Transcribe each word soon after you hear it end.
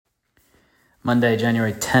Monday,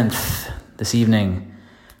 January 10th, this evening,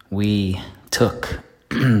 we took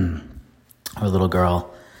our little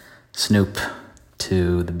girl, Snoop,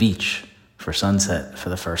 to the beach for sunset for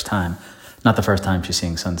the first time. Not the first time she's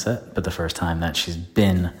seeing sunset, but the first time that she's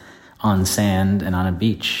been on sand and on a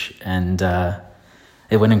beach, and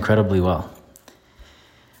it went incredibly well.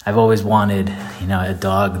 I've always wanted, a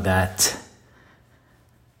dog that...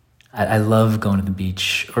 I love going to the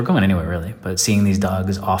beach, or going anywhere really, but seeing these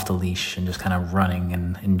dogs off the leash and just kind of running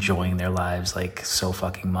and enjoying their lives like so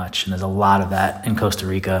fucking much. And there's a lot of that in Costa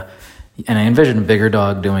Rica. And I envision a bigger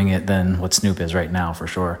dog doing it than what Snoop is right now, for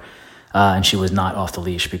sure. And she was not off the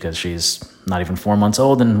leash because she's not even 4 months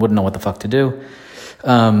old and wouldn't know what the fuck to do.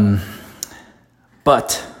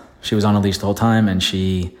 But she was on a leash the whole time, and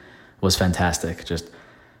she was fantastic. Just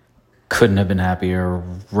couldn't have been happier,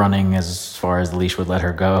 running as far as the leash would let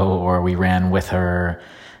her go, or we ran with her.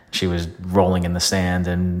 She was rolling in the sand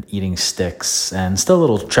and eating sticks, and still a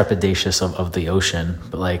little trepidatious of the ocean,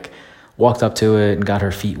 but walked up to it and got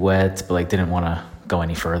her feet wet, but didn't want to go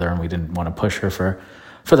any further, and we didn't want to push her for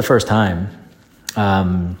the first time.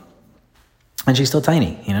 And she's still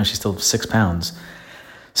tiny, she's still 6 pounds.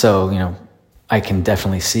 So, I can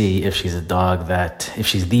definitely see if she's the dog that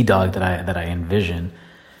I envision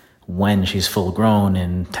when she's full grown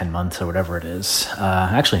in 10 months or whatever it is.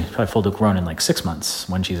 Actually, probably full grown in 6 months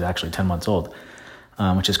when she's actually 10 months old,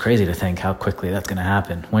 which is crazy to think how quickly that's going to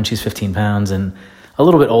happen. When she's 15 pounds and a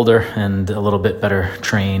little bit older and a little bit better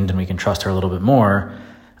trained, and we can trust her a little bit more,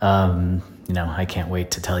 I can't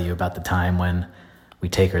wait to tell you about the time when we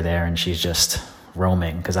take her there and she's just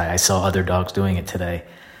roaming, because I saw other dogs doing it today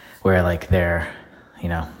where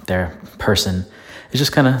their person is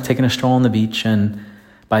just kind of taking a stroll on the beach and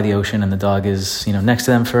by the ocean, and the dog is, next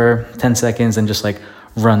to them for 10 seconds and just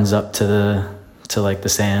runs up to the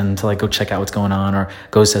sand to go check out what's going on, or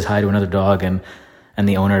goes, says hi to another dog, and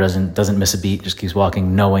the owner doesn't miss a beat, just keeps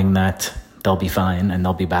walking, knowing that they'll be fine and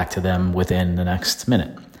they'll be back to them within the next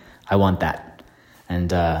minute. I want that.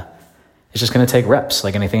 And it's just going to take reps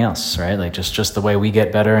like anything else, right? Just the way we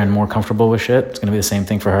get better and more comfortable with shit, it's going to be the same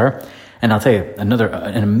thing for her. And I'll tell you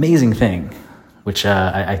an amazing thing, which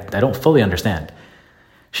I don't fully understand.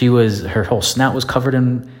 Her whole snout was covered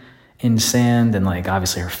in sand, and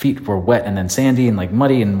obviously her feet were wet and then sandy and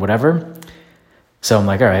muddy and whatever. So I'm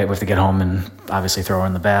all right, we have to get home and obviously throw her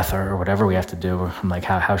in the bath or whatever we have to do. I'm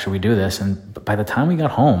how should we do this? And by the time we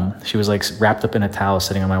got home, she was wrapped up in a towel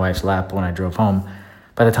sitting on my wife's lap when I drove home.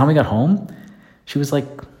 By the time we got home, she was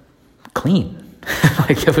clean.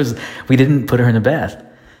 We didn't put her in the bath.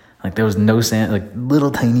 There was no sand,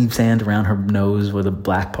 little tiny sand around her nose with a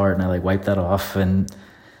black part, and I wiped that off, and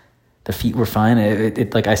the feet were fine.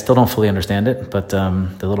 I still don't fully understand it, but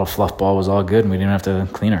the little fluff ball was all good, and we didn't have to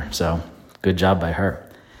clean her. So good job by her.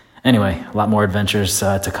 Anyway, a lot more adventures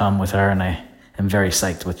to come with her, and I am very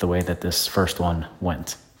psyched with the way that this first one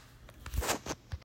went.